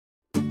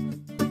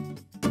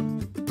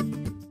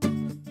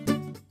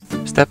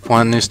Step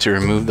 1 is to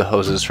remove the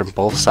hoses from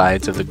both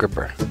sides of the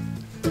gripper.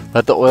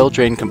 Let the oil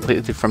drain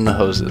completely from the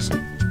hoses.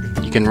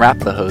 You can wrap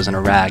the hose in a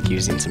rag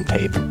using some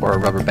tape or a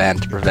rubber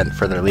band to prevent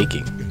further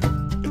leaking.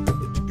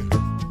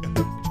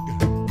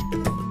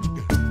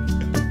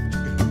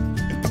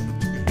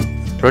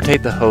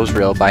 Rotate the hose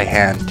reel by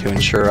hand to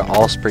ensure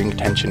all spring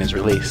tension is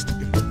released.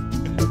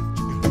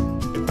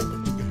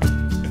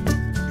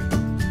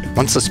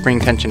 Once the spring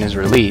tension is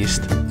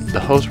released,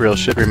 the hose reel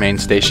should remain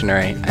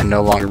stationary and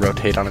no longer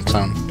rotate on its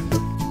own.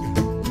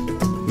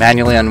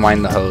 Manually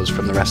unwind the hose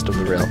from the rest of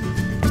the reel.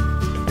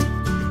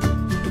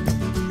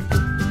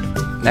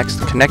 Next,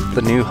 connect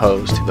the new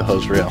hose to the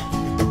hose reel.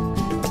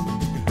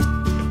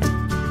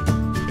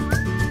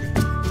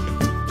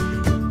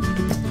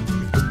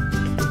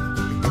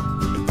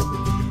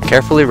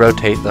 Carefully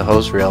rotate the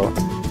hose reel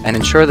and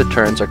ensure the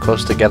turns are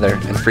close together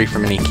and free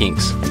from any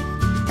kinks.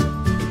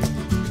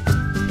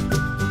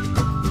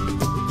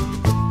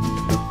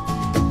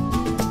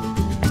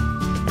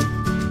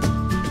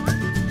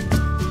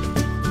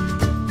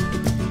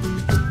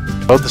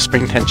 Load the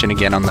spring tension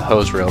again on the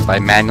hose reel by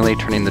manually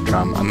turning the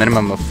drum a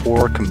minimum of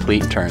 4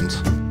 complete turns.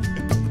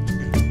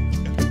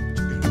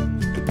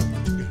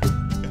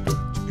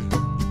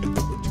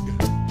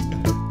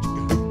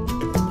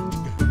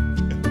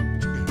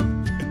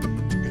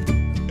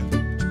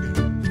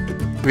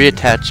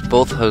 Reattach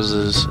both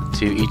hoses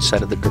to each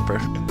side of the gripper.